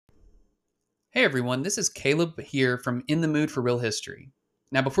Hey everyone, this is Caleb here from In the Mood for Real History.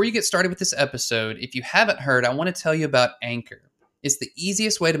 Now, before you get started with this episode, if you haven't heard, I want to tell you about Anchor. It's the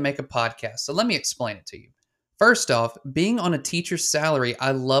easiest way to make a podcast, so let me explain it to you. First off, being on a teacher's salary,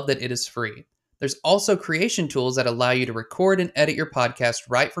 I love that it is free. There's also creation tools that allow you to record and edit your podcast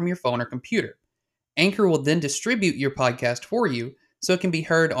right from your phone or computer. Anchor will then distribute your podcast for you so it can be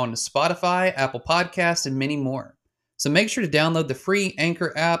heard on Spotify, Apple Podcasts, and many more. So make sure to download the free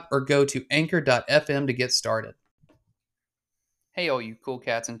Anchor app or go to anchor.fm to get started. Hey, all you cool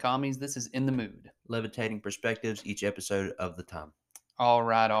cats and commies, this is In the Mood. Levitating perspectives each episode of the time. All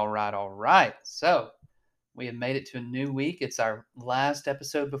right. So we have made it to a new week. It's our last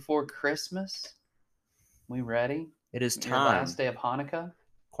episode before Christmas. We ready? It is Your time. last day of Hanukkah.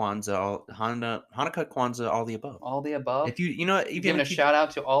 Hanukkah, Kwanzaa, all the above. All the above. If you know, even giving a shout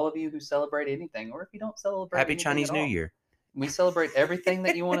out to all of you who celebrate anything, or if you don't celebrate, Happy anything Chinese at New all. Year. We celebrate everything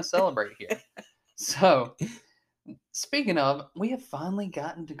that you want to celebrate here. So, speaking of, we have finally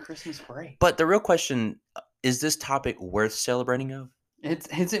gotten to Christmas break. But the real question is: this topic worth celebrating of?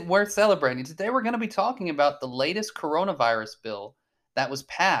 Is it worth celebrating? Today we're going to be talking about the latest coronavirus bill that was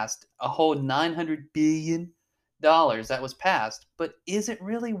passed, a whole $900 billion that was passed. But is it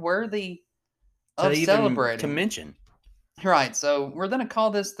really worthy of celebrating? To mention. Right, so we're going to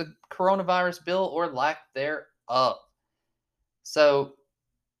call this the coronavirus bill or lack thereof. So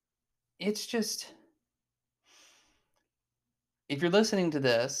it's just, if you're listening to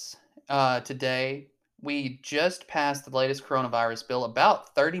this today, we just passed the latest coronavirus bill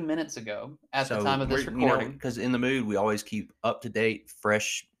about 30 minutes ago at the time of this recording. Because In the Mood, we always keep up-to-date,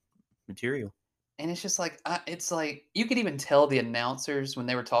 fresh material. And it's just like, you could even tell the announcers when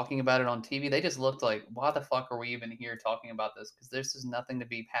they were talking about it on TV, they just looked like, why the fuck are we even here talking about this? Because this is nothing to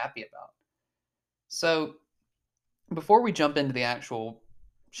be happy about. So before we jump into the actual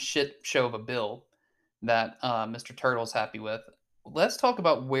shit show of a bill that Mr. Turtle's happy with, let's talk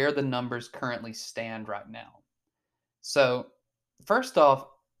about where the numbers currently stand right now. So, first off,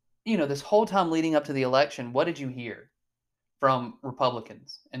 this whole time leading up to the election, what did you hear from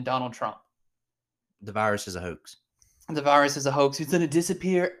Republicans and Donald Trump? The virus is a hoax. The virus is a hoax. It's going to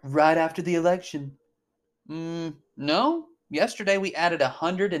disappear right after the election. No. Yesterday, we added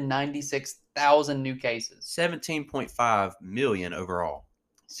 196,000 new cases. 17.5 million overall.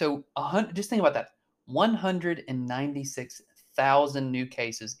 So, just think about that. 196,000 new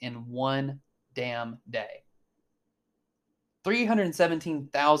cases in one damn day.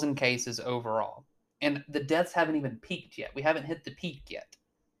 317,000 cases overall. And the deaths haven't even peaked yet. We haven't hit the peak yet.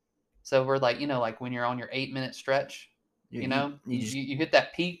 So we're like, like when you're on your 8-minute stretch, you hit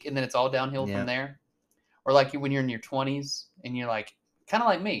that peak and then it's all downhill from there. Or like when you're in your 20s and you're like, kind of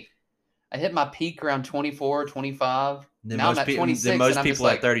like me. I hit my peak around 24, 25. Now I'm at 26. Then most people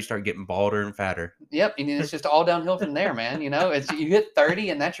at 30 start getting balder and fatter. Yep, and it's just all downhill from there, man. You hit 30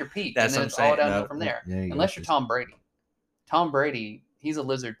 and that's your peak. That's and then what it's I'm saying. all downhill from there. Unless you're Tom Brady. Tom Brady, he's a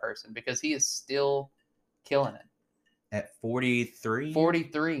lizard person because he is still killing it. At 43?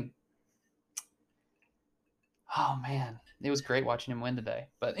 43. Oh, man. It was great watching him win today.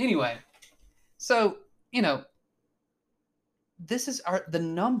 But anyway, so, the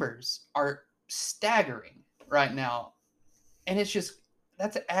numbers are staggering right now. And it's just,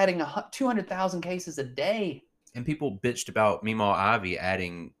 that's adding 200,000 cases a day. And people bitched about Meemaw Ivy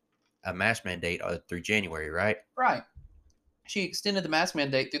adding a mask mandate through January, right? Right. She extended the mask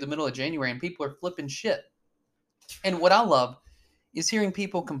mandate through the middle of January, and people are flipping shit. And what I love is hearing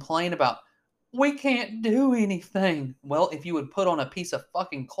people complain about, we can't do anything. Well, if you would put on a piece of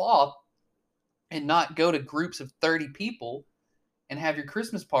fucking cloth and not go to groups of 30 people and have your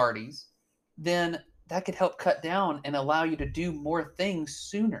Christmas parties, then that could help cut down and allow you to do more things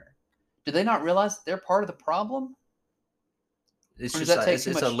sooner. Do they not realize that they're part of the problem? It's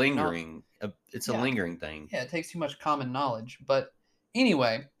just a lingering thing. Yeah, it takes too much common knowledge. But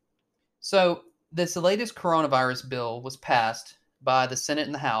anyway, so this latest coronavirus bill was passed by the Senate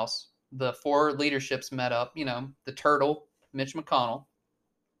and the House. The four leaderships met up, the turtle, Mitch McConnell.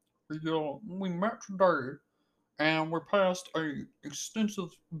 We met today and we passed a extensive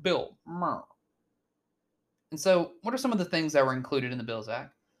bill. And so what are some of the things that were included in the bill,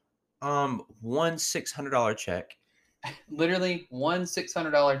 Zach? One $600 check. Literally one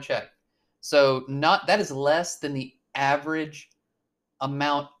 $600 check. So that is less than the average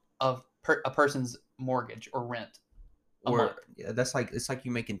amount of a person's mortgage or rent. It's like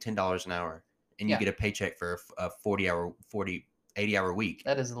you making $10 an hour and you get a paycheck for a 80-hour week.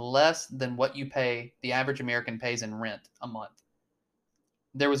 That is less than what the average American pays in rent a month.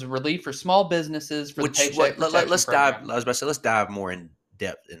 There was a relief for small businesses for the paycheck protection program. Let's dive more in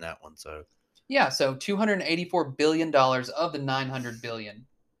depth in that one. So Yeah, so $284 billion of the $900 billion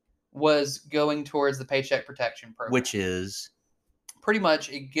was going towards the Paycheck Protection Program. Which is pretty much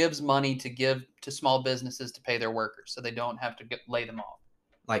it gives money to give to small businesses to pay their workers so they don't have to lay them off.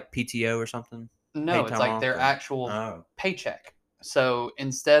 like PTO or something? No, Paid it's time like off their or actual oh. paycheck. So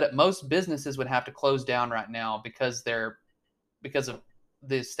instead, most businesses would have to close down right now because of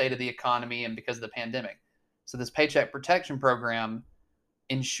the state of the economy and because of the pandemic. So this Paycheck Protection Program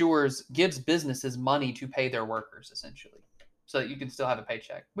gives businesses money to pay their workers essentially, so that you can still have a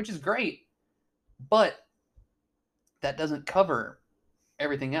paycheck, which is great, but that doesn't cover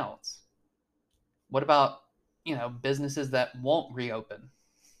everything else. What about, businesses that won't reopen?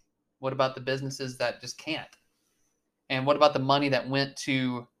 What about the businesses that just can't? And what about the money that went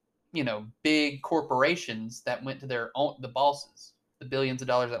to, big corporations that went to the bosses, the billions of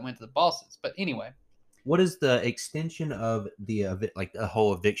dollars that went to the bosses? But anyway, What is the extension of the like the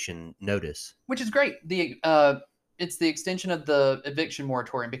whole eviction notice? which is great. It's the extension of the eviction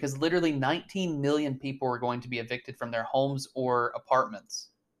moratorium because literally 19 million people are going to be evicted from their homes or apartments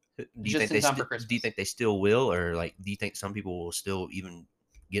Do you just think in they time for do Christmas. you think they still will, or like do you think some people will still even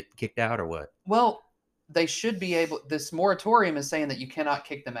get kicked out, or what? Well, they should be able. This moratorium is saying that you cannot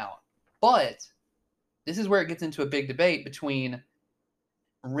kick them out, but this is where it gets into a big debate between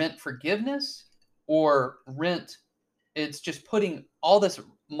rent forgiveness or rent. It's just putting all this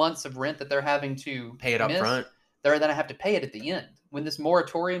months of rent that they're having to Pay it up miss. front. They're going to have to pay it at the end when this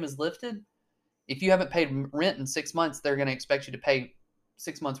moratorium is lifted. If you haven't paid rent in 6 months, they're going to expect you to pay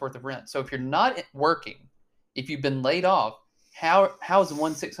 6 months worth of rent. So if you're not working, if you've been laid off, how is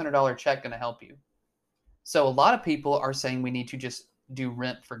one $600 check going to help you? So a lot of people are saying we need to just do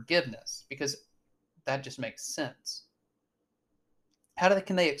rent forgiveness because that just makes sense.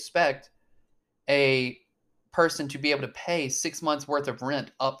 Can they expect a person to be able to pay 6 months worth of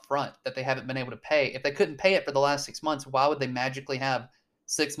rent up front that they haven't been able to pay? If they couldn't pay it for the last 6 months, why would they magically have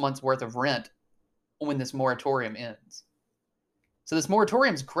 6 months worth of rent when this moratorium ends? So this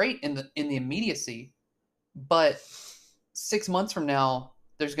moratorium is great in the immediacy, but 6 months from now,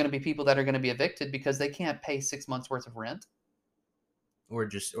 there's going to be people that are going to be evicted because they can't pay 6 months worth of rent, Or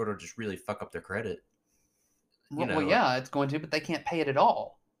just really fuck up their credit. Well, yeah, it's going to, but they can't pay it at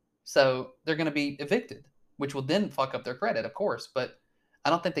all. So they're going to be evicted, which will then fuck up their credit, of course. But I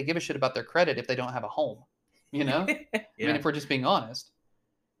don't think they give a shit about their credit if they don't have a home. Yeah. I mean, if we're just being honest.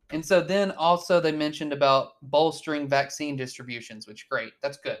 And so then also they mentioned about bolstering vaccine distributions, which great.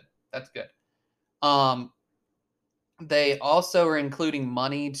 That's good. That's good. They also are including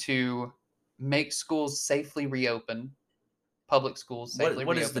money to make schools safely reopen, public schools safely reopen.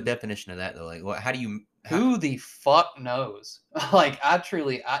 What is the definition of that though? Like, how do you? Who the fuck knows? Like,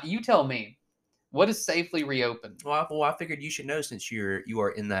 you tell me. What is safely reopen? Well, I figured you should know since you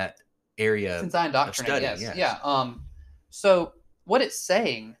are in that area. Since I indoctrinate, yes. Yeah. So what it's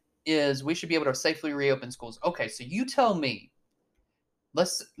saying is we should be able to safely reopen schools. Okay, so you tell me.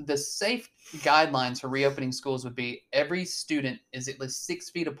 The safe guidelines for reopening schools would be every student is at least 6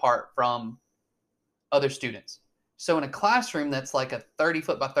 feet apart from other students. So in a classroom that's like a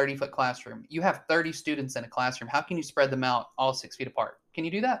 30-foot by 30-foot classroom, you have 30 students in a classroom. How can you spread them out all 6 feet apart? Can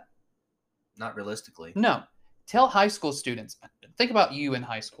you do that? Not realistically. No. Tell high school students. Think about you in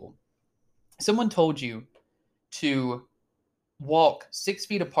high school. Someone told you to walk 6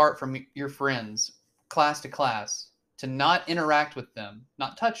 feet apart from your friends, class to class, to not interact with them,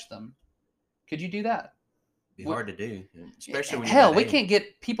 not touch them. Could you do that? Be hard to do, especially when hell, we can't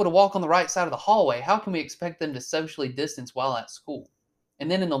get people to walk on the right side of the hallway. How can we expect them to socially distance while at school? And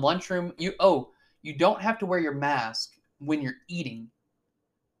then in the lunchroom, you don't have to wear your mask when you're eating.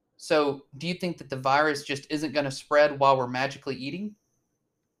 So do you think that the virus just isn't going to spread while we're magically eating?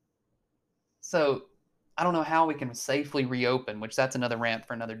 So I don't know how we can safely reopen, which that's another rant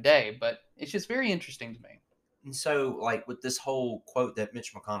for another day, but it's just very interesting to me. And so, like, with this whole quote that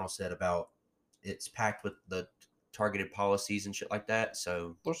Mitch McConnell said about it's packed with the targeted policies and shit like that.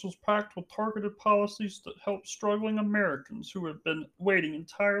 So this is packed with targeted policies that help struggling Americans who have been waiting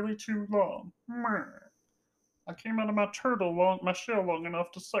entirely too long. I came out of my shell long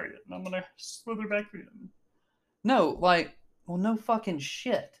enough to say it, and I'm gonna slither back in. No, no fucking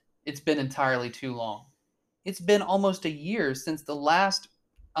shit. It's been entirely too long. It's been almost a year since the last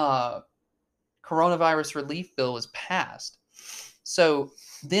coronavirus relief bill was passed. So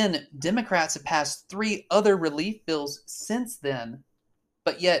then Democrats have passed 3 other relief bills since then,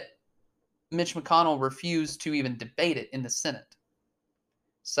 but yet Mitch McConnell refused to even debate it in the Senate.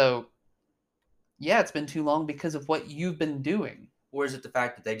 So, yeah, it's been too long because of what you've been doing. Or is it the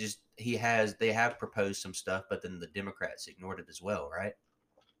fact that they have proposed some stuff, but then the Democrats ignored it as well, right?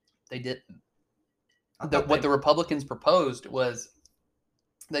 They didn't. What the Republicans proposed was,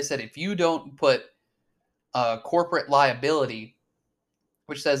 they said if you don't put corporate liability,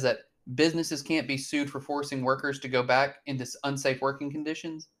 which says that businesses can't be sued for forcing workers to go back into unsafe working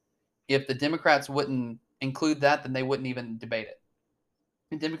conditions, if the Democrats wouldn't include that, then they wouldn't even debate it.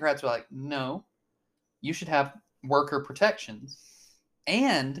 And Democrats were like, no, you should have worker protections.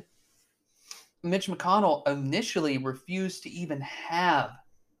 And Mitch McConnell initially refused to even have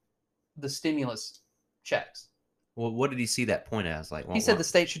the stimulus checks. Well, what did he see that point as? Like, He said the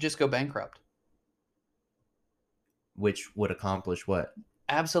state should just go bankrupt. Which would accomplish what?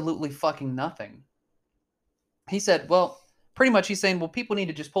 Absolutely fucking nothing. He said, well, pretty much he's saying, well, people need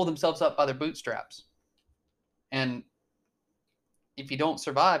to just pull themselves up by their bootstraps. And if you don't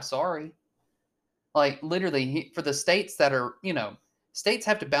survive, sorry. Like, literally, for the states that are, states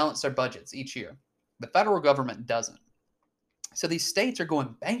have to balance their budgets each year. The federal government doesn't. So these states are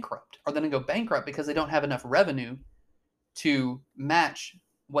going bankrupt. Are going to go bankrupt because they don't have enough revenue to match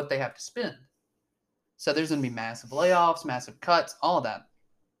what they have to spend. So there's going to be massive layoffs, massive cuts, all of that.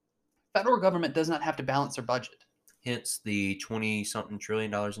 Federal government does not have to balance their budget. Hence the $20-something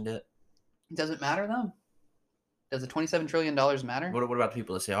trillion in debt. Does it matter, though? Does the $27 trillion matter? What about the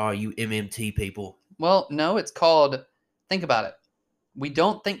people that say, oh, you MMT people? Well, no, it's called, think about it. We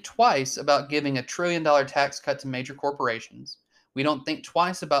don't think twice about giving a $1 trillion tax cut to major corporations. We don't think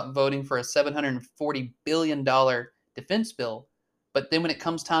twice about voting for a $740 billion defense bill. But then when it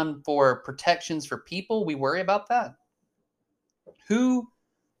comes time for protections for people, we worry about that. Who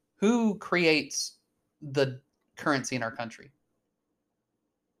creates the currency in our country?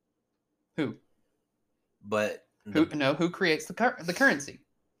 Who? But who creates the currency?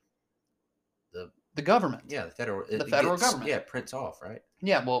 The government. Yeah, the federal government. Yeah, it prints off, right?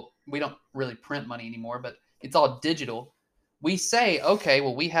 Yeah, well, we don't really print money anymore, but it's all digital. We say, okay,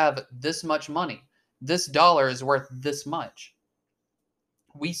 well, we have this much money. This dollar is worth this much.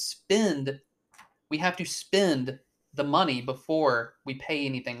 We have to spend the money before we pay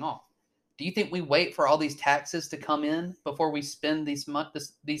anything off. Do you think we wait for all these taxes to come in before we spend these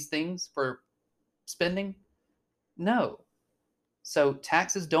things for spending? No. So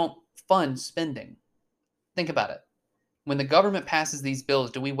taxes don't fund spending. Think about it. When the government passes these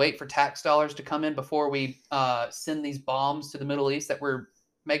bills, do we wait for tax dollars to come in before we send these bombs to the Middle East that we're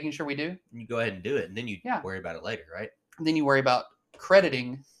making sure we do? You go ahead and do it, and then you worry about it later, right? And then you worry about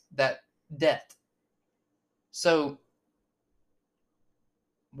crediting that debt. So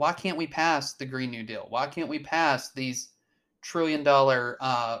why can't we pass the Green New Deal? Why can't we pass these $1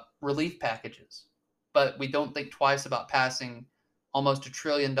 trillion relief packages? But we don't think twice about passing almost $1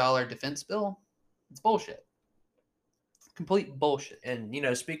 trillion defense bill? It's bullshit. Complete bullshit. And,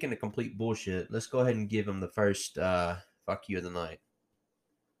 speaking of complete bullshit, let's go ahead and give him the first fuck you of the night.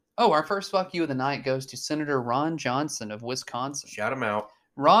 Oh, our first fuck you of the night goes to Senator Ron Johnson of Wisconsin. Shout him out.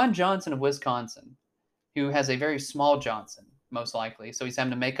 Ron Johnson of Wisconsin, who has a very small Johnson, most likely. So he's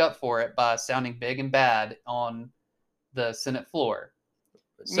having to make up for it by sounding big and bad on the Senate floor.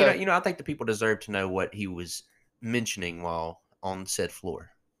 So, I think the people deserve to know what he was mentioning while on said floor.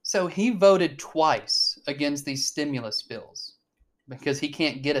 So he voted twice against these stimulus bills because he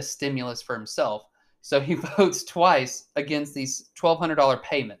can't get a stimulus for himself. So he votes twice against these $1,200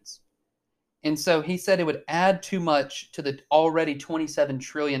 payments. And so he said it would add too much to the already $27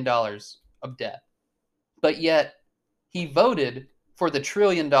 trillion of debt. But yet he voted for the $1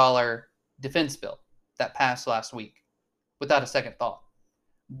 trillion defense bill that passed last week without a second thought.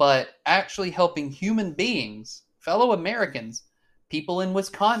 But actually helping human beings, fellow Americans, people in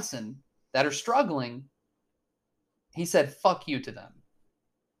Wisconsin that are struggling, he said, fuck you to them.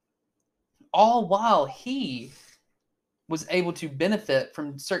 All while he was able to benefit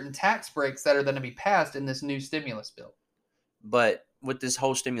from certain tax breaks that are going to be passed in this new stimulus bill. But with this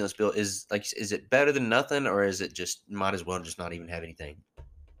whole stimulus bill, is it better than nothing, or is it just might as well just not even have anything?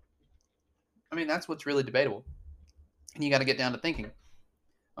 I mean, that's what's really debatable. And you got to get down to thinking,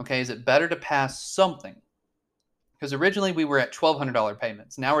 okay, is it better to pass something? Because originally we were at $1,200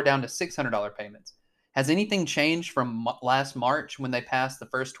 payments. Now we're down to $600 payments. Has anything changed from last March when they passed the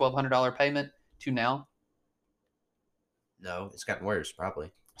first $1,200 payment to now? No, it's gotten worse,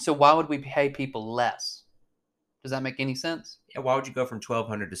 probably. So why would we pay people less? Does that make any sense? Yeah, why would you go from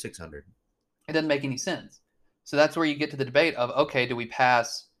 $1,200 to $600? It doesn't make any sense. So that's where you get to the debate of, okay, do we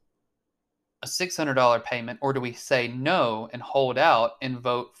pass a $600 payment, or do we say no and hold out and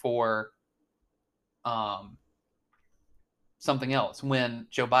vote for something else when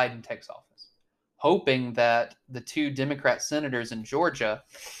Joe Biden takes office, hoping that the two Democrat senators in Georgia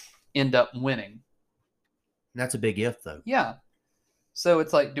end up winning? That's a big if, though. Yeah. So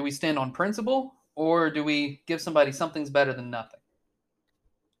it's like, do we stand on principle, Or do we give somebody something's better than nothing?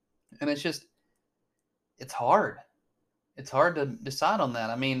 And it's hard. It's hard to decide on that.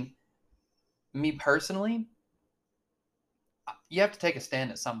 I mean, me personally, you have to take a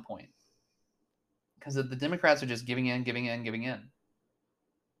stand at some point. Because the Democrats are just giving in, giving in, giving in.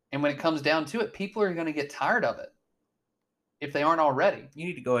 And when it comes down to it, people are going to get tired of it if they aren't already. You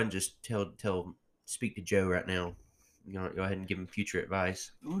need to go ahead and just speak to Joe right now. You know, go ahead and give him future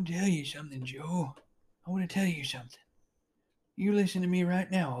advice. I want to tell you something, Joe. I want to tell you something. You listen to me right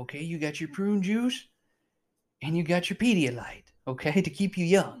now, okay? You got your prune juice and you got your Pedialyte, okay, to keep you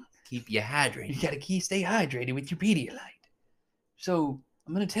young. Keep you hydrated. You got to stay hydrated with your Pedialyte. So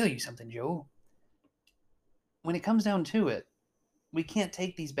I'm going to tell you something, Joe. When it comes down to it, we can't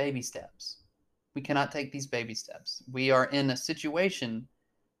take these baby steps. We cannot take these baby steps. We are in a situation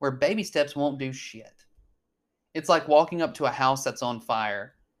where baby steps won't do shit. It's like walking up to a house that's on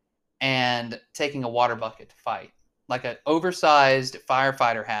fire and taking a water bucket to fight. Like an oversized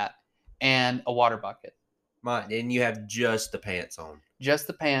firefighter hat and a water bucket. And you have just the pants on. Just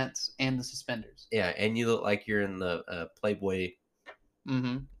the pants and the suspenders. Yeah, and you look like you're in the Playboy.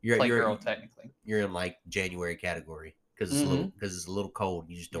 Mm-hmm. You're technically. You're in like January category because it's a little cold.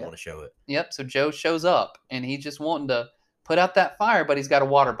 You just don't want to show it. Yep. So Joe shows up and he's just wanting to put out that fire, but he's got a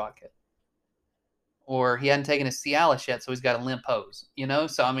water bucket. Or he hadn't taken his Cialis yet, so he's got a limp hose. You know,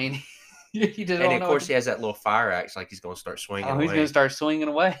 so I mean, he just and of course he has that little fire axe, like he's going to start swinging. Oh, he's going to start swinging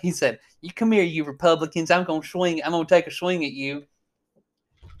away. He said, "You come here, you Republicans. I'm going to swing. I'm going to take a swing at you."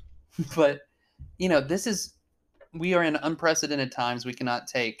 But you know, we are in unprecedented times. We cannot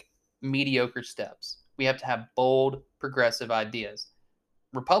take mediocre steps. We have to have bold, progressive ideas.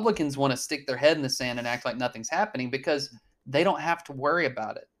 Republicans want to stick their head in the sand and act like nothing's happening because they don't have to worry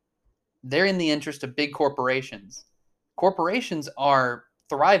about it. They're in the interest of big corporations. Corporations are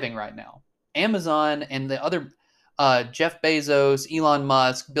thriving right now. Amazon and the other Jeff Bezos, Elon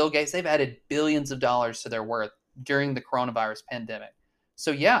Musk, Bill Gates, they've added billions of dollars to their worth during the coronavirus pandemic.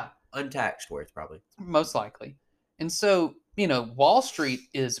 So yeah. Untaxed worth, probably. Most likely. And so, you know, Wall Street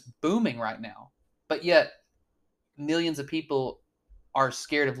is booming right now. But yet, millions of people are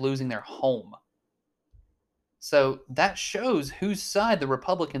scared of losing their home. So that shows whose side the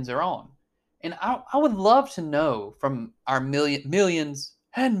Republicans are on. And I would love to know from our millions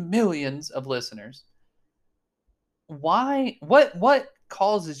and millions of listeners, what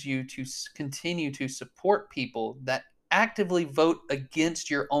causes you to continue to support people that actively vote against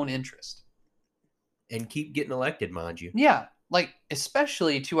your own interest? And keep getting elected, mind you. Yeah, like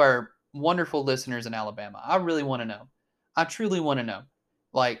especially to our wonderful listeners in Alabama. I really want to know. I truly want to know.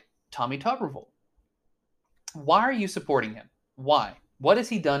 Like Tommy Tuberville. Why are you supporting him? Why? What has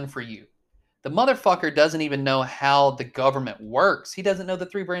he done for you? The motherfucker doesn't even know how the government works. He doesn't know the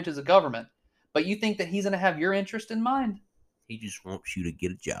 3 branches of government. But you think that he's going to have your interest in mind? He just wants you to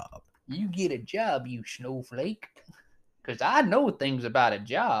get a job. You get a job, you snowflake. Because I know things about a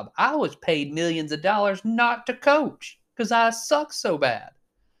job. I was paid millions of dollars not to coach because I suck so bad.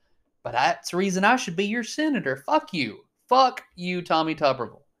 But that's the reason I should be your senator. Fuck you. Fuck you, Tommy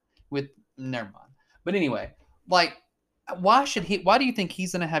Tuberville. Never mind. But anyway, like, why do you think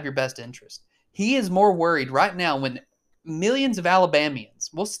he's going to have your best interest? He is more worried right now when millions of Alabamians,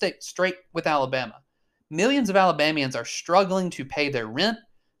 we'll stick straight with Alabama, millions of Alabamians are struggling to pay their rent,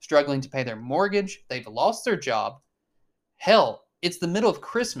 struggling to pay their mortgage. They've lost their job. Hell, it's the middle of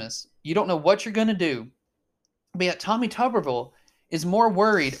Christmas. You don't know what you're going to do. But yet Tommy Tuberville is more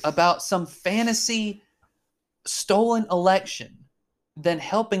worried about some fantasy stolen election than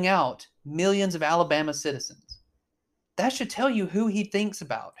helping out millions of Alabama citizens. That should tell you who he thinks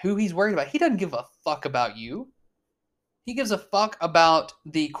about, who he's worried about. He doesn't give a fuck about you. He gives a fuck about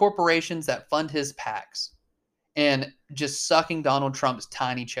the corporations that fund his PACs and just sucking Donald Trump's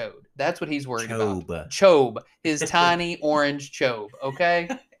tiny chode. That's what he's worried about. Chobe. His tiny orange chobe, okay?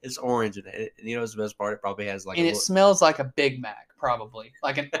 It's orange, and you know what's the best part? It probably has like and it smells like a Big Mac, probably.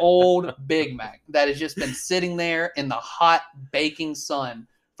 Like an old Big Mac that has just been sitting there in the hot baking sun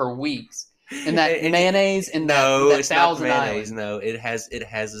for weeks. And that mayonnaise and that it's Thousand not mayonnaise. Island. No, it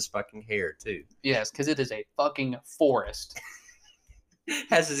has his fucking hair too. Yes, because it is a fucking forest.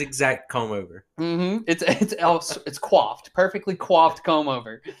 Has his exact comb over. Mm-hmm. It's coiffed, perfectly coiffed comb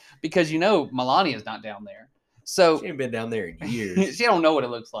over, because you know Melania's not down there. So She ain't been down there in years. she don't know what it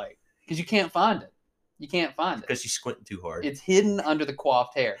looks like because you can't find it. You can't find it Because she's squinting too hard. It's hidden under the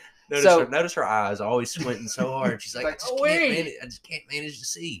coiffed hair. Notice her eyes always squinting so hard. She's like, I just can't manage to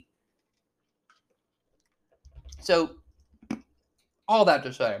see. So, all that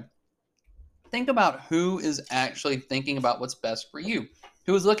to say, think about who is actually thinking about what's best for you,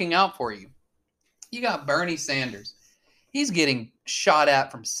 who is looking out for you. You got Bernie Sanders. He's getting shot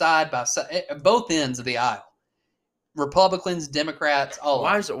at from side by side, both ends of the aisle. Republicans, Democrats, all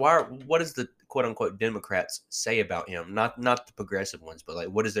of them. What does the quote unquote Democrats say about him? Not the progressive ones, but like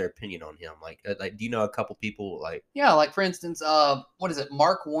what is their opinion on him? Like do you know a couple people like Yeah, like for instance, what is it?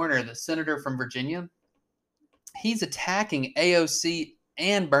 Mark Warner, the senator from Virginia. He's attacking AOC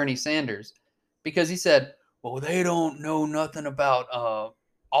and Bernie Sanders because he said, well, they don't know nothing about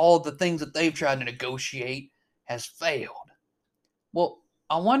all the things that they've tried to negotiate has failed. Well,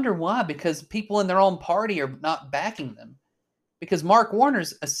 I wonder why, because people in their own party are not backing them. Because Mark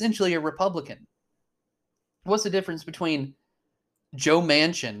Warner's essentially a Republican. What's the difference between Joe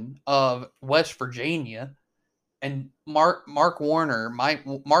Manchin of West Virginia and Mark Warner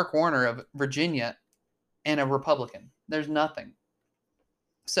of Virginia and a Republican? There's nothing.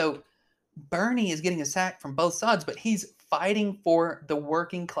 So Bernie is getting attacked from both sides, but he's fighting for the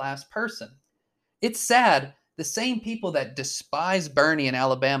working class person. It's sad. The same people that despise Bernie in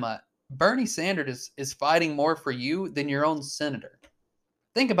Alabama, Bernie Sanders is fighting more for you than your own senator.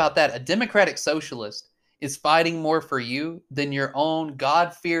 Think about that. A Democratic socialist is fighting more for you than your own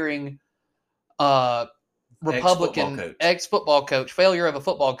God-fearing Republican ex-football coach, failure of a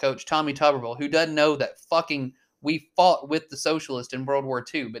football coach, Tommy Tuberville, who doesn't know that fucking we fought with the socialists in World War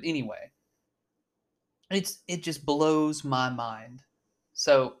II. But anyway, it just blows my mind.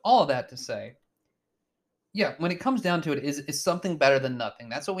 So all of that to say, yeah, when it comes down to it, is something better than nothing?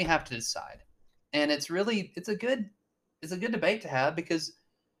 That's what we have to decide. And it's a good debate to have because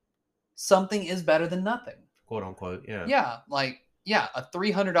something is better than nothing. Quote unquote, yeah. Yeah, like, yeah, a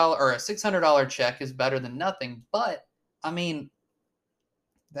 $300 or a $600 check is better than nothing. But, I mean,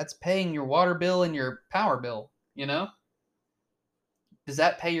 that's paying your water bill and your power bill, you know? Does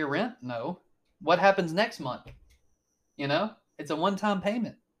that pay your rent? No. What happens next month? You know? It's a one-time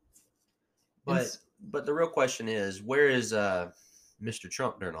payment. But the real question is, where is Mr.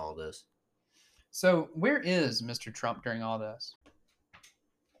 Trump during all this? So where is Mr. Trump during all this?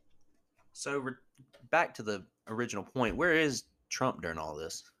 So back to the original point, where is Trump during all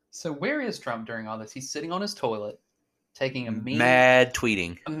this? So where is Trump during all this? He's sitting on his toilet, taking a mad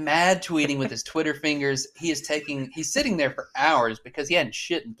tweeting with his Twitter fingers. He's sitting there for hours because he hadn't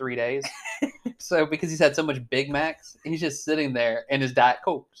shit in 3 days. So because he's had so much Big Macs, he's just sitting there in his Diet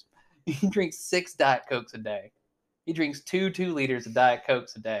Cokes. He drinks 6 Diet Cokes a day. He drinks 2 liters of Diet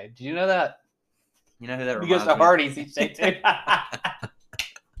Cokes a day. Did you know that? You know who that reminds me? He goes to Hardee's each day too.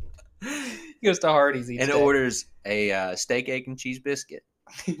 He goes to Hardee's each day. And orders a steak, egg, and cheese biscuit.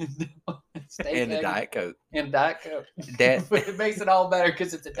 And a Diet Coke. And a Diet Coke. It makes it all better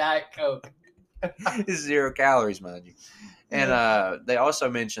because it's a Diet Coke. It's 0 calories, mind you. And they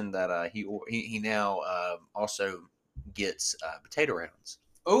also mentioned that he now also gets potato rounds.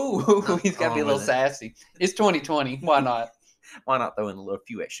 Oh, he's got to be a little sassy. It's 2020. Why not? Why not throw in a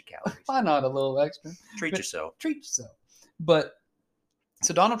few extra calories? Why not a little extra? Treat yourself. But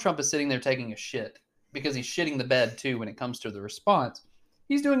so Donald Trump is sitting there taking a shit because he's shitting the bed too when it comes to the response.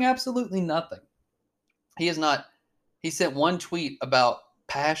 He's doing absolutely nothing. He is not. He sent one tweet about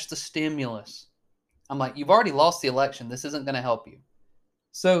pass the stimulus. I'm like, you've already lost the election. This isn't going to help you.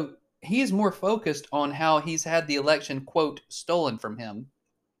 So he is more focused on how he's had the election, quote, stolen from him.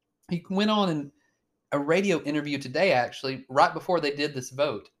 He went on in a radio interview today, actually, right before they did this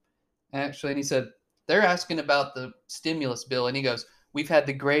vote. Actually, and he said, they're asking about the stimulus bill. And he goes, we've had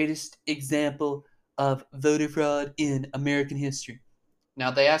the greatest example of voter fraud in American history.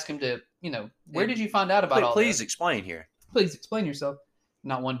 Now, they ask him to, where did you find out about all this? Please explain here. Please explain yourself.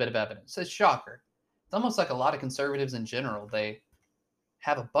 Not one bit of evidence. It's a shocker. It's almost like a lot of conservatives in general. They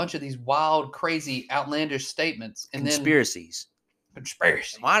have a bunch of these wild, crazy, outlandish statements. And Conspiracies.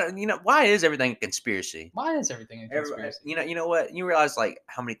 Conspiracy. Why is everything a conspiracy? Why is everything a conspiracy? You know what? You realize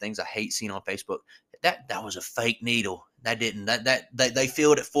how many things I hate seeing on Facebook. That was a fake needle. They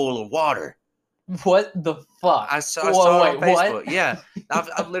filled it full of water. What the fuck? I saw it on Facebook. What? Yeah,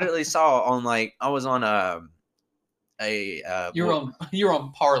 I literally saw on I was on you're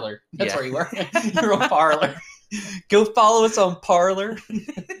on Parler. That's where you were. You're on Parler. Go follow us on Parler.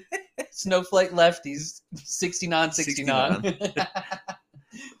 Snowflake Lefties 6969.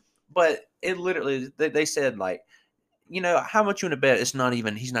 But it literally, they said how much you want to bet he's not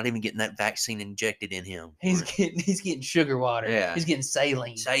even getting that vaccine injected in him. He's getting sugar water. Yeah. He's getting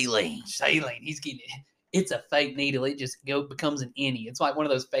saline. Saline. He's getting it's a fake needle. It just becomes an innie. It's like one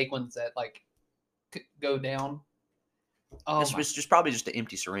of those fake ones that go down. Oh, it's just probably just an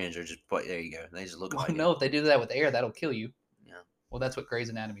empty syringe or just there you go. They just look like no, if they do that with air, that'll kill you. Yeah. Well, that's what Grey's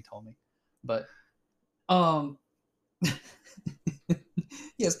Anatomy told me. But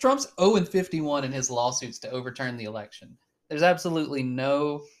Yes, Trump's 0-51 in his lawsuits to overturn the election. There's absolutely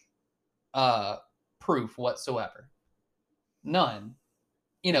no proof whatsoever. None.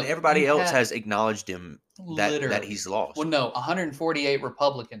 You know, And everybody you else had has acknowledged him that literally he's lost. Well, no, 148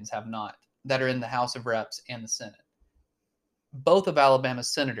 Republicans have not that are in the House of Reps and the Senate. Both of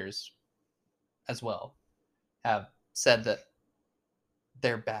Alabama's senators, as well, have said that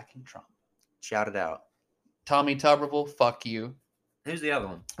they're backing Trump. Shout it out. Tommy Tuberville, fuck you. Who's the other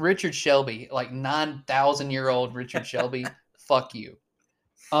one? Richard Shelby, like 9,000-year-old Richard Shelby, fuck you.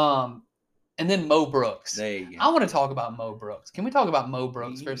 And then Mo Brooks. There you I go. want to talk about Mo Brooks. Can we talk about Mo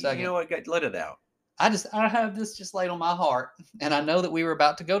Brooks for a second? You know what? Let it out. I have this just laid on my heart, and I know that we were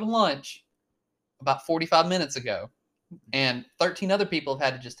about to go to lunch about 45 minutes ago, and 13 other people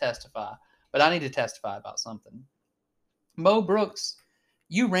have had to just testify, but I need to testify about something. Mo Brooks,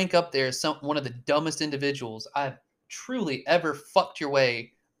 you rank up there as one of the dumbest individuals I've truly ever fucked your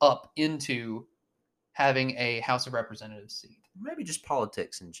way up into having a House of Representatives seat. Maybe just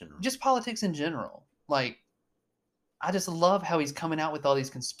politics in general. Just politics in general. Like, I just love how he's coming out with all these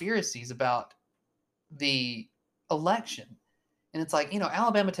conspiracies about the election. And it's like, you know,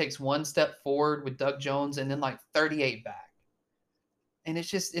 Alabama takes one step forward with Doug Jones and then like 38 back. And it's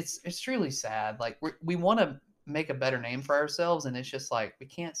just, it's truly sad. Like, we want to make a better name for ourselves, and it's just like, we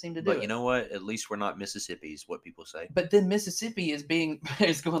can't seem to do it. But you know what? At least we're not Mississippi, is what people say. But then Mississippi is going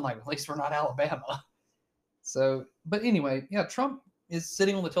like, at least we're not Alabama. So, but anyway, yeah, Trump is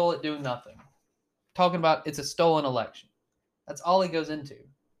sitting on the toilet doing nothing. Talking about it's a stolen election. That's all he goes into.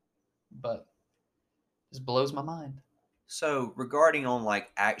 But just blows my mind. So regarding on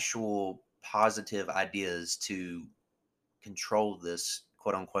like actual positive ideas to control this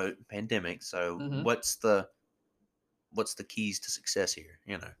quote unquote pandemic. So Mhm. what's the keys to success here?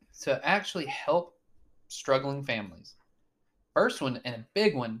 You know, To actually help struggling families. First one, and a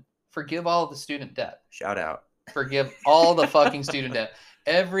big one, forgive all of the student debt. shout out. Forgive all the fucking student debt.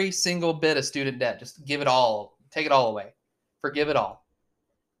 Every single bit of student debt. Just give it all. Take it all away. Forgive it all.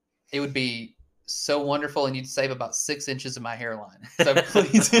 It would be so wonderful, and you'd save about 6 inches of my hairline. So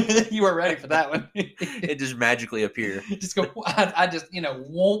please, you are ready for that one. It just magically appear. Just go. I just,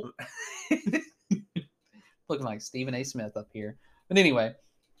 won't. Looking like Stephen A. Smith up here. But anyway,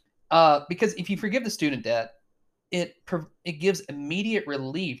 because if you forgive the student debt, it gives immediate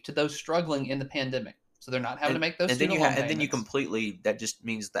relief to those struggling in the pandemic. So they're not having to make those and then student you loan and then you payments. completely, that just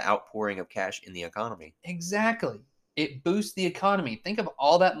means the outpouring of cash in the economy. Exactly. It boosts the economy. Think of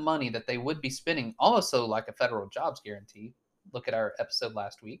all that money that they would be spending, also like a federal jobs guarantee. Look at our episode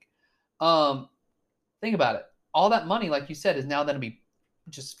last week. Think about it. All that money, like you said, is now going to be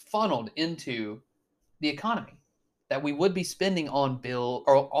just funneled into the economy that we would be spending on bill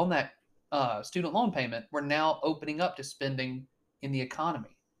or on that student loan payment. We're now opening up to spending in the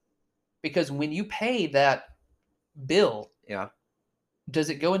economy. Because when you pay that bill, Yeah. does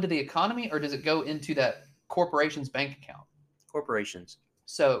it go into the economy or does it go into that corporation's bank account? Corporations.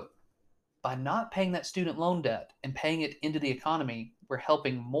 So by not paying that student loan debt and paying it into the economy, we're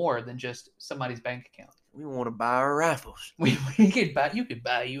helping more than just somebody's bank account. We want to buy our rifles, You could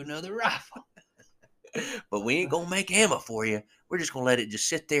buy you another rifle. but we ain't gonna make ammo for you. We're just gonna let it just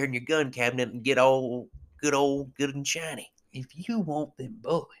sit there in your gun cabinet and get all good and shiny. If you want them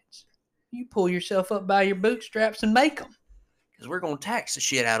bullets, you pull yourself up by your bootstraps and make them. Because we're gonna tax the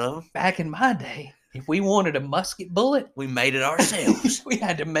shit out of them. Back in my day, if we wanted a musket bullet, We made it ourselves. we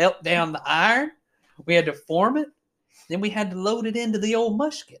had to melt down the iron, we had to form it, then we had to load it into the old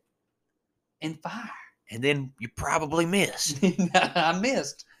musket and fire. And then you probably missed. I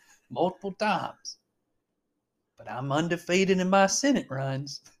missed multiple times, but I'm undefeated in my Senate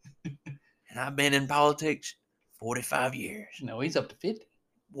runs. And I've been in politics 45 years. No, he's up to 50.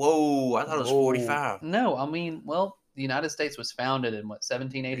 Whoa, I thought it was 45. No, I mean, well, the United States was founded in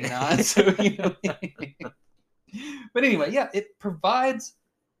 1789. So, but anyway, yeah, it provides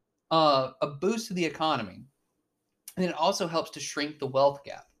a boost to the economy, and it also helps to shrink the wealth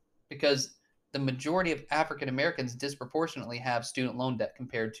gap because the majority of African Americans disproportionately have student loan debt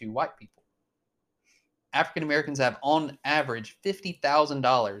compared to white people. African Americans have, on average,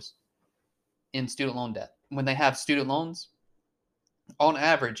 $50,000 in student loan debt. When they have student loans, on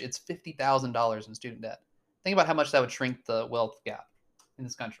average, it's $50,000 in student debt. Think about how much that would shrink the wealth gap in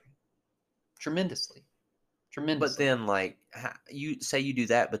this country. Tremendously. But then, like, you say you do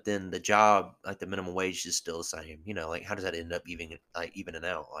that, but then the job, like the minimum wage, is still the same. You know, like, how does that end up evening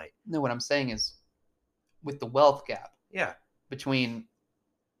out? Like, No, what I'm saying is, with the wealth gap yeah, between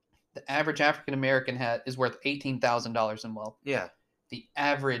the average African American is worth $18,000 in wealth. yeah. The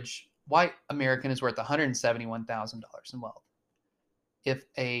average white American is worth $171,000 in wealth. if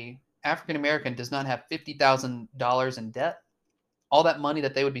a African American does not have $50,000 in debt, all that money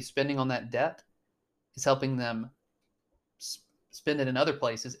that they would be spending on that debt is helping them spend it in other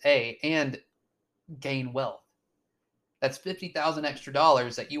places, and gain wealth. That's 50,000 extra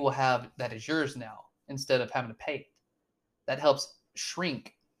dollars that you will have that is yours now instead of having to pay it. That helps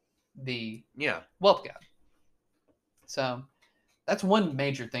shrink the wealth gap. So that's one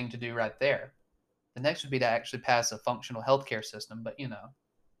major thing to do right there. The next would be to actually pass a functional healthcare system, but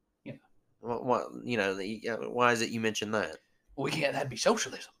Why is it you mentioned that? we can't. That'd be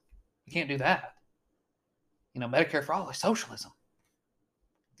socialism. You can't do that. Medicare for all is socialism.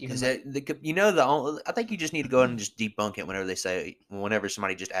 I think you just need to go ahead and just debunk it whenever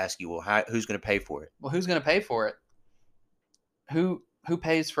somebody just asks you, well, who's going to pay for it? Well, who's going to pay for it? Who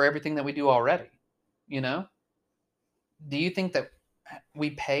pays for everything that we do already? Do you think that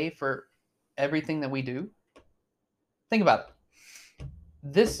we pay for everything that we do? Think about it.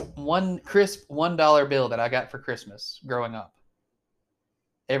 This one crisp $1 bill that I got for Christmas growing up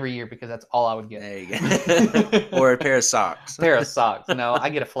every year, because that's all I would get. There you go. Or a pair of socks. Pair of socks. No, I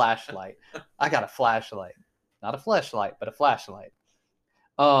get a flashlight. I got a flashlight. Not a fleshlight, but a flashlight.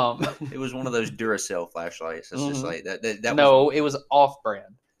 It was one of those Duracell flashlights. It's just like that. It was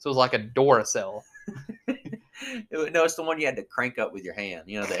off-brand. So it was like a Duracell. No, it's the one you had to crank up with your hand.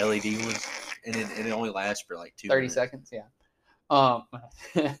 The LED ones, and it only lasts for like 30 seconds. Yeah.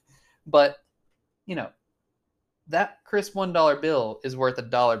 But that crisp $1 bill is worth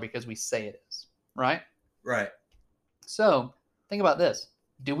 $1 because we say it is, right? Right. So think about this.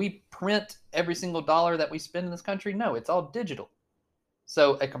 Do we print every single dollar that we spend in this country? No, it's all digital.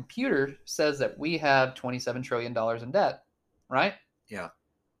 So a computer says that we have $27 trillion in debt, right? Yeah.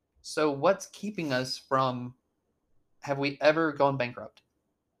 So what's keeping us from, have we ever gone bankrupt?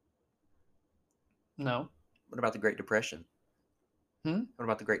 No. What about the Great Depression? What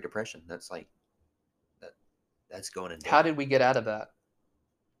about the Great Depression? That's like, that's going in debt. How did we get out of that?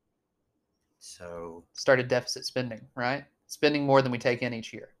 So started deficit spending, right? Spending more than we take in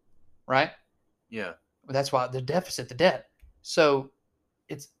each year, right? Yeah. That's why the deficit, the debt. So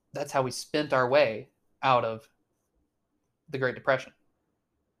that's how we spent our way out of the Great Depression.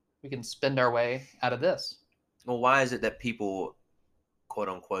 We can spend our way out of this. Well, why is it that people, quote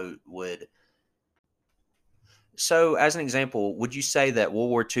unquote, would? So, as an example, would you say that World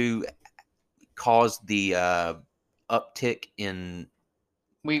War II caused the uptick in?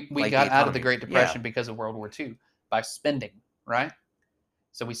 We got out of the Great Depression because of World War II by spending, right?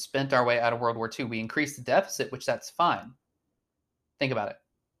 So we spent our way out of World War II. We increased the deficit, which that's fine. Think about it.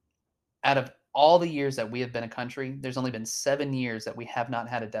 Out of all the years that we have been a country, there's only been 7 years that we have not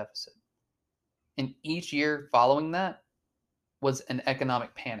had a deficit. And each year following that was an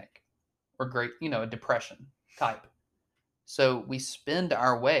economic panic or a depression type. So we spend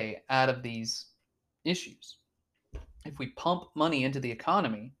our way out of these issues. If we pump money into the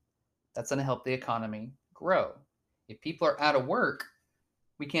economy, that's going to help the economy grow. If people are out of work,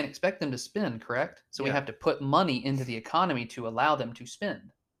 we can't expect them to spend, correct? So we have to put money into the economy to allow them to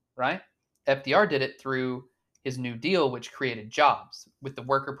spend, right? FDR did it through his New Deal, which created jobs with the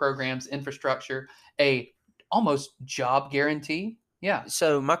worker programs, infrastructure, a almost job guarantee. Yeah.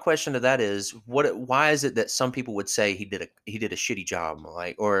 So my question to that is, why is it that some people would say he did a shitty job,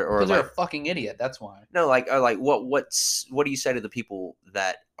 like or because they're a fucking idiot. That's why. No, what do you say to the people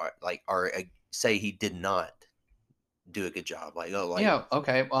that are say he did not do a good job?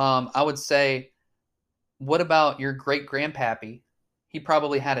 Okay. I would say, what about your great grandpappy? He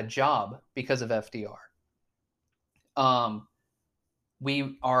probably had a job because of FDR.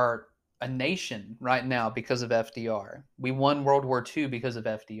 We are a nation right now because of FDR. We won World War II because of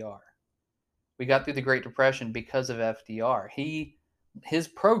FDR. We got through the Great Depression because of FDR. His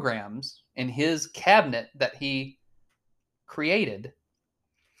programs and his cabinet that he created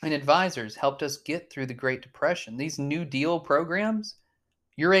and advisors helped us get through the Great Depression. These New Deal programs,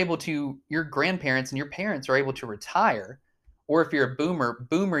 your grandparents and your parents are able to retire. Or if you're a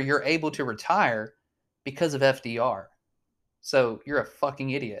boomer, you're able to retire because of FDR. So you're a fucking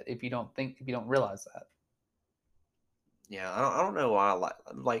idiot if you don't realize that. Yeah, I don't know why.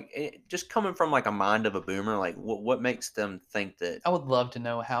 Just coming from a mind of a boomer, what makes them think that? I would love to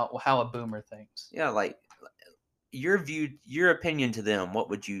know how a boomer thinks. Yeah, your opinion to them. What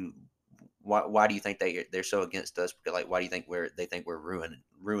would you? Why do you think they're so against us? Because why do you think they think we're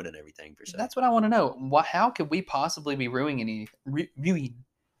ruining everything per se? That's what I want to know. How could we possibly be ruining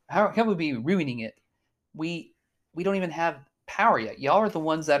How can we be ruining it? We don't even have power yet. Y'all are the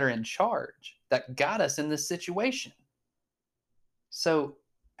ones that are in charge that got us in this situation. So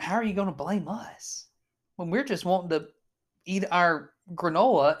how are you going to blame us when we're just wanting to eat our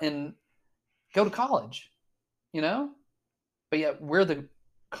granola and go to college, you know? But yet we're the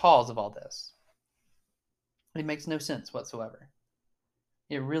cause of all this. It makes no sense whatsoever.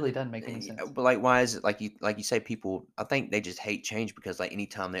 It really doesn't make any sense. But like, why is it like you say people? I think they just hate change because like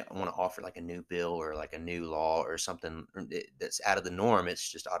anytime they want to offer like a new bill or like a new law or something that's out of the norm,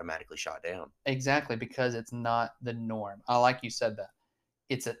 it's just automatically shot down. Exactly, because it's not the norm. I like you said that.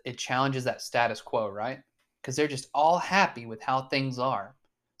 It challenges that status quo, right? Because they're just all happy with how things are.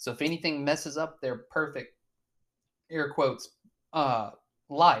 So if anything messes up their perfect, air quotes,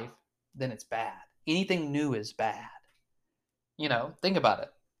 life, then it's bad. Anything new is bad. You know, think about it.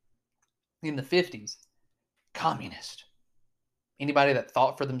 In the 50s, communist. Anybody that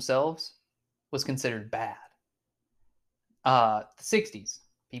thought for themselves was considered bad. The 60s,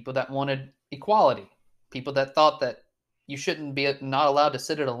 people that wanted equality. People that thought that you shouldn't be not allowed to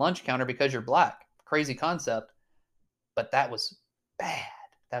sit at a lunch counter because you're black. Crazy concept. But that was bad.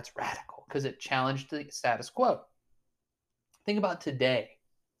 That's radical because it challenged the status quo. Think about today.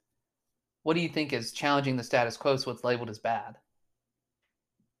 What do you think is challenging the status quo is what's labeled as bad?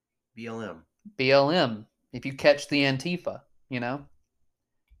 BLM. BLM. If you catch the Antifa, you know?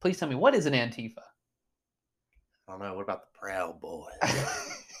 Please tell me, what is an Antifa? I don't know. What about the Proud Boys?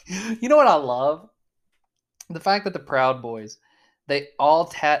 You know what I love? The fact that the Proud Boys, they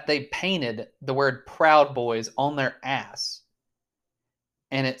all they painted the word Proud Boys on their ass.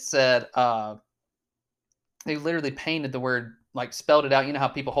 And it said, they literally painted the word, like spelled it out. You know how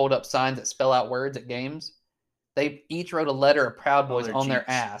people hold up signs that spell out words at games? They each wrote a letter of Proud Boys on their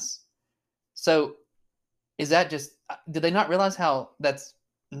ass. So is that just, did they not realize how that's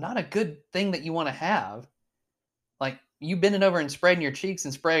not a good thing that you want to have? Like you bending over and spreading your cheeks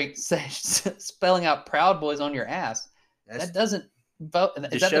and spelling out Proud Boys on your ass. That doesn't vote.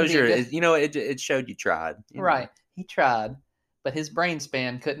 It shows it showed you tried. Right. He tried, but his brain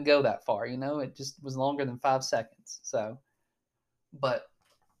span couldn't go that far. You know, it just was longer than 5 seconds. So, but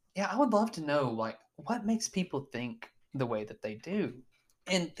yeah, I would love to know, like, what makes people think the way that they do.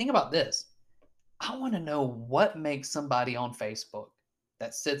 And think about this. I want to know what makes somebody on Facebook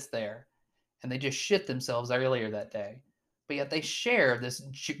that sits there and they just shit themselves earlier that day, but yet they share this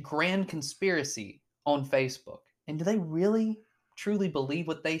grand conspiracy on Facebook. And do they really, truly believe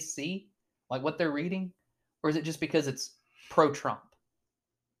what they see, like what they're reading? Or is it just because it's pro-Trump?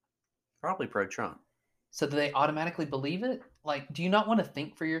 Probably pro-Trump. So do they automatically believe it? Like, do you not want to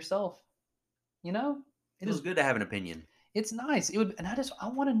think for yourself? You know? It is good to have an opinion. It's nice. And I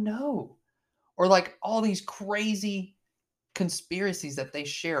want to know. Or like all these crazy conspiracies that they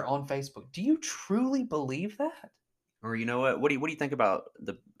share on Facebook. Do you truly believe that? Or you know what? What do you think about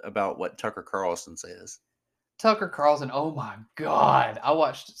what Tucker Carlson says? Tucker Carlson, oh my God. I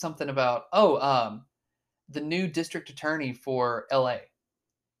watched something about the new district attorney for LA.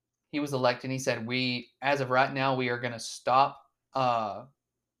 He was elected and he said, as of right now, we are going to stop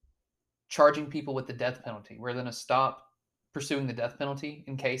charging people with the death penalty. We're going to stop pursuing the death penalty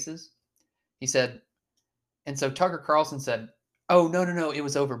in cases. He said, and so Tucker Carlson said, oh, no, it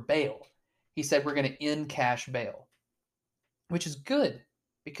was over bail. He said, we're going to end cash bail, which is good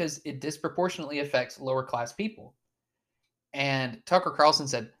because it disproportionately affects lower class people. And Tucker Carlson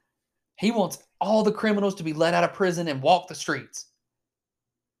said, he wants all the criminals to be let out of prison and walk the streets.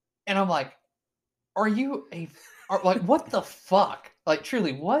 And I'm like, what the fuck? Like,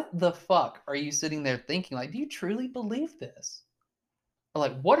 truly, what the fuck are you sitting there thinking? Like, do you truly believe this? Or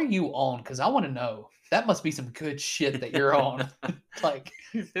like, what are you on? Because I want to know. That must be some good shit that you're on. Like,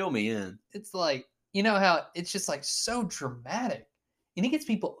 fill me in. It's like, you know how it's just like so dramatic. And it gets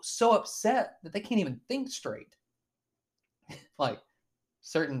people so upset that they can't even think straight. Like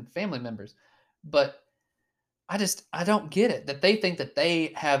certain family members. But I don't get it. That they think that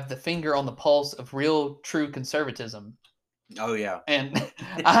they have the finger on the pulse of real, true conservatism. Oh, yeah. And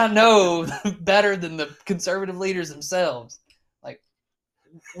I know better than the conservative leaders themselves. Like,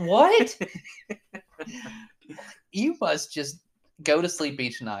 what? You must just go to sleep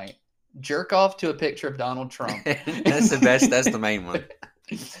each night, jerk off to a picture of Donald Trump. That's the best. That's the main one.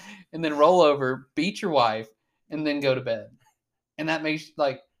 And then roll over, beat your wife, and then go to bed. And that makes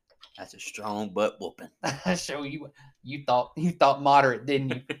like, that's a strong butt whooping. I'll show you. You thought moderate,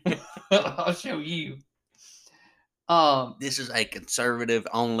 didn't you? I'll show you. This is a conservative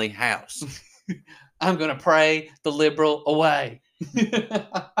only house. I'm gonna pray the liberal away.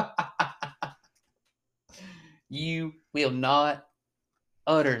 You will not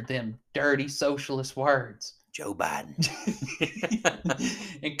utter them dirty socialist words. Joe Biden.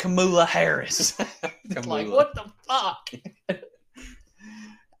 And Kamala Harris. Like, what the fuck?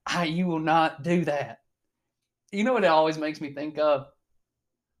 You will not do that. You know what it always makes me think of?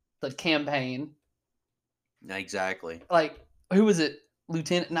 The campaign. Exactly. Like, who was it?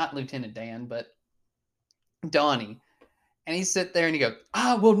 Not Lieutenant Dan, but Donnie. And he sit there and he goes,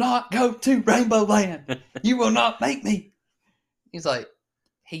 I will not go to Rainbow Land. You will not make me. He's like,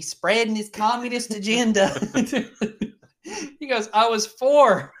 he's spreading his communist agenda. He goes, I was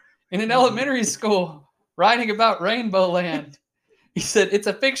 4 in an elementary school writing about Rainbow Land. He said, it's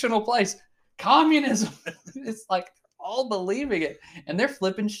a fictional place. Communism. It's like all believing it. And they're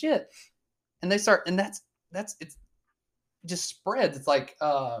flipping shit. And they start, and that's it's just spreads. It's like,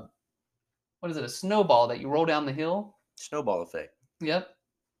 what is it? A snowball that you roll down the hill. Snowball effect. Yep.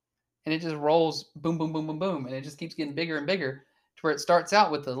 And it just rolls boom, boom, boom, boom, boom. And it just keeps getting bigger and bigger to where it starts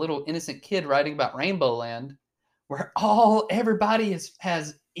out with a little innocent kid writing about Rainbow Land where everybody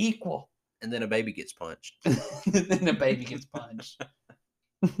has equal. And then a baby gets punched. Then a baby gets punched.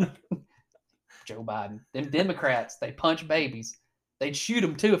 Joe Biden. Them Democrats, they punch babies. They'd shoot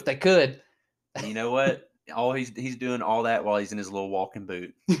them too if they could. And you know what? He's doing all that while he's in his little walking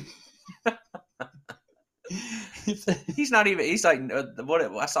boot. He's not even. He's like,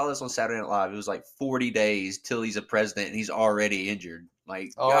 I saw this on Saturday Night Live. It was like 40 days till he's a president, and he's already injured.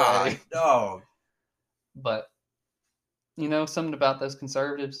 Like, God, dog. But you know something about those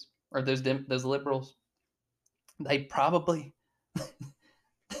conservatives or those liberals? They probably,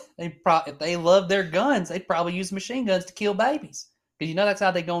 if they love their guns, they'd probably use machine guns to kill babies because you know that's how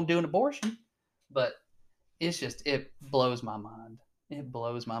they're gonna do an abortion. But it blows my mind. It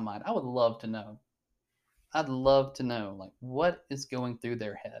blows my mind. I would love to know. I'd love to know, like, what is going through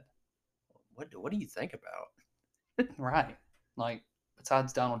their head. What do you think about? Right. Like,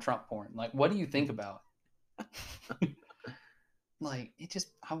 besides Donald Trump porn, like, what do you think about? Like,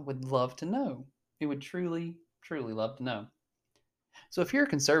 I would love to know. It would truly, truly love to know. So if you're a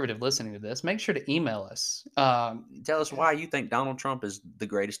conservative listening to this, make sure to email us. Tell us why you think Donald Trump is the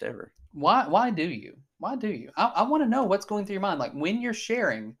greatest ever. Why do you? Why do you? I want to know what's going through your mind. Like, when you're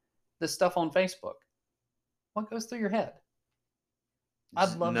sharing this stuff on Facebook, what goes through your head?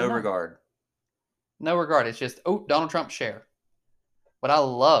 I'd love to know. No regard. No regard. It's just, Donald Trump share. What I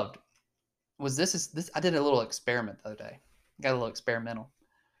loved was this. I did a little experiment the other day. Got a little experimental.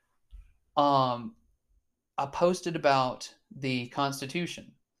 I posted about the Constitution.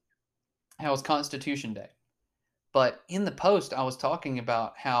 How it was Constitution Day. But in the post, I was talking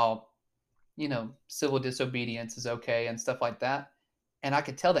about how, civil disobedience is okay and stuff like that. And I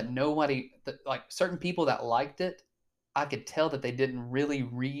could tell that like certain people that liked it, I could tell that they didn't really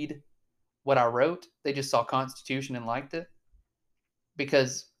read what I wrote. They just saw Constitution and liked it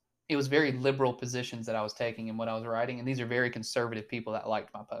because it was very liberal positions that I was taking in what I was writing. And these are very conservative people that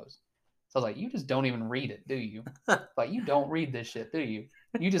liked my post. So I was like, you just don't even read it, do you? Like, you don't read this shit, do you?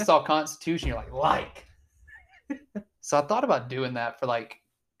 You just saw Constitution, you're like. So I thought about doing that for like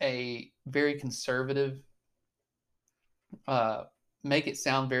a very conservative, make it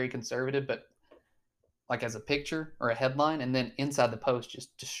sound very conservative, but like as a picture or a headline, and then inside the post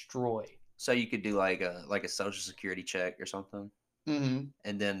just destroy. So you could do like a Social Security check or something. Mm-hmm.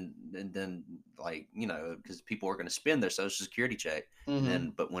 And then like, because people are going to spend their Social Security check. Mm-hmm.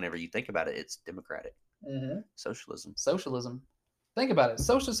 But whenever you think about it, it's democratic. Mm-hmm. Socialism. Think about it.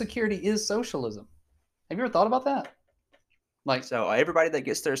 Social Security is socialism. Have you ever thought about that? Like, so everybody that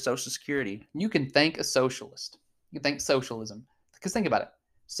gets their Social Security, you can thank a socialist. You can thank socialism. Because think about it.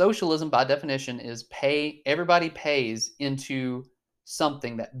 Socialism, by definition, is everybody pays into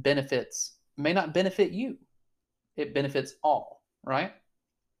something that may not benefit you. It benefits all, right?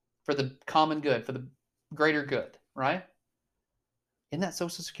 For the common good, for the greater good, right? Isn't that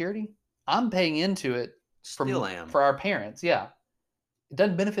Social Security? I'm paying into it for our parents, yeah. It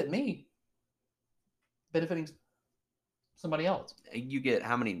doesn't benefit me. Benefiting somebody else. You get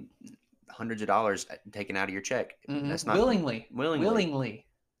how many hundreds of dollars taken out of your check? Mm-hmm. That's not willingly.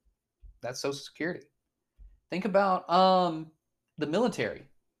 That's Social Security. Think about the military.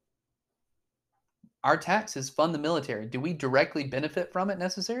 Our taxes fund the military. Do we directly benefit from it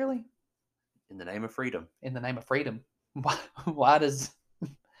necessarily? In the name of freedom. In the name of freedom. Why does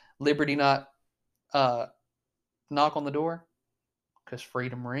liberty not knock on the door? Because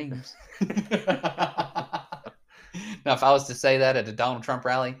freedom rings. Now, if I was to say that at a Donald Trump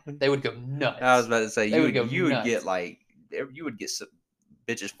rally, they would go nuts. I was about to say, you would get some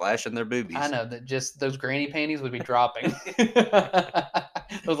bitches flashing their boobies. I know that just those granny panties would be dropping.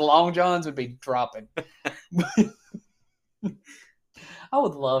 Those long johns would be dropping. I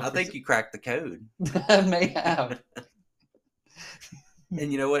would love. I think you cracked the code. I may have.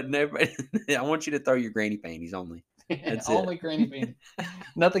 And you know what? I want you to throw your granny panties only. That's only granny panties.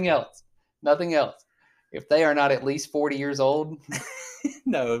 Nothing else. Nothing else. if they are not at least 40 years old,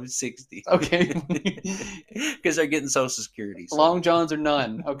 No, 60. okay, Because they're getting Social Security. So. long johns or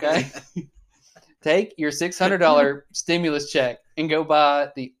none, okay? Take your $600 stimulus check and go buy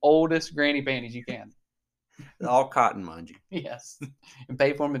the oldest granny panties you can. All cotton, mind you. Yes, and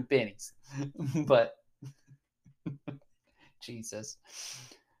pay for them in pennies. But Jesus,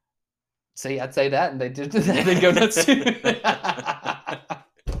 see, I'd say that, and they did. They go nuts too.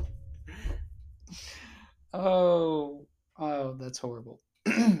 Oh, that's horrible.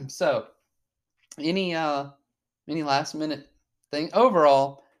 So, any last minute thing?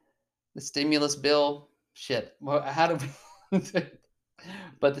 Overall, the stimulus bill, shit. Well, how do we?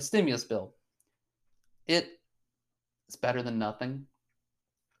 But the stimulus bill, it's better than nothing.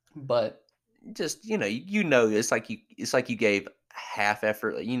 But Just it's like you gave half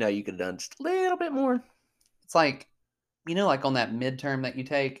effort. You could have done just a little bit more. it's like, like on that midterm that you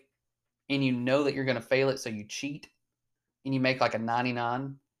take, and you know that you're going to fail it, so you cheat, and you make like a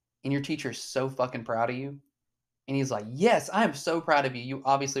 99, and your teacher's so fucking proud of you, and he's like, "Yes, I am so proud of you. You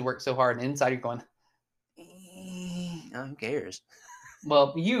obviously worked so hard." And inside you're going, Who cares?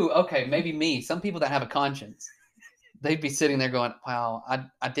 "Well, okay, maybe me." Some people that have a conscience, they'd be sitting there going, "Wow,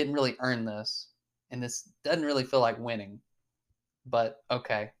 I didn't really earn this, and this doesn't really feel like winning." But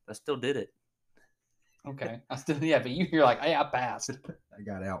okay, I still did it. okay, but you're like, "Hey, I passed. I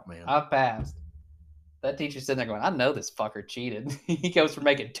got out, man. I passed." That teacher's sitting there going, "I know this fucker cheated. He goes from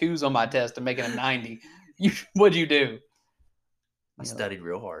making 2s on my test to making a 90. What'd you do?" I studied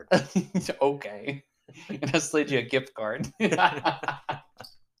real hard. Okay. And I slid you a gift card.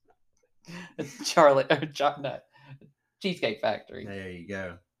 Charlie, no, Cheesecake Factory. There you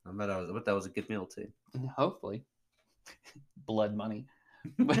go. I bet that was a good meal too. Hopefully. Blood money.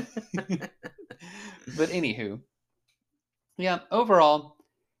 But anywho, yeah, overall,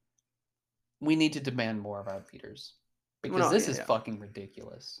 we need to demand more of our leaders. Because this is fucking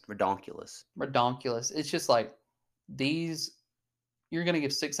ridiculous. Redonkulous. It's just like, you're going to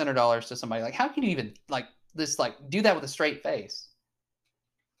give $600 to somebody. Like, how can you even, do that with a straight face?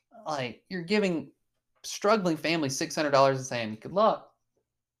 Like, you're giving struggling families $600 and saying, "Good luck.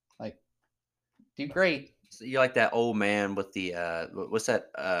 Like, do great." So you're like that old man with the what's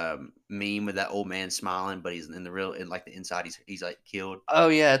that meme with that old man smiling, but he's in the inside he's like killed. Oh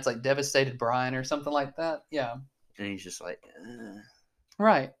yeah, it's like Devastated Brian or something like that. Yeah. And he's just like,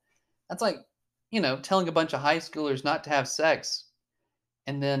 right. That's like, telling a bunch of high schoolers not to have sex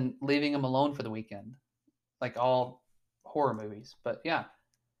and then leaving them alone for the weekend. Like all horror movies. But yeah,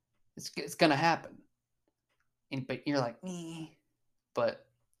 it's going to happen. But you're like, but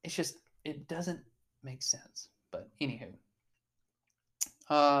it's just, it doesn't make sense. But anywho,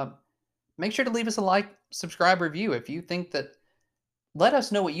 make sure to leave us a like, subscribe, review if you think that. Let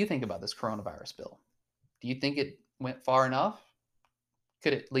us know what you think about this coronavirus bill. Do you think it went far enough?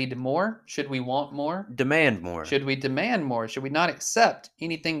 Could it lead to more? Should we want more? Demand more. Should we demand more? Should we not accept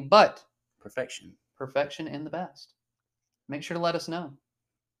anything but perfection? Perfection and the best. Make sure to let us know.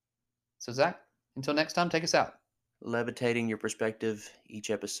 So Zach, until next time, take us out. Levitating your perspective each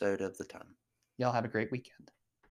episode of the time. Y'all have a great weekend.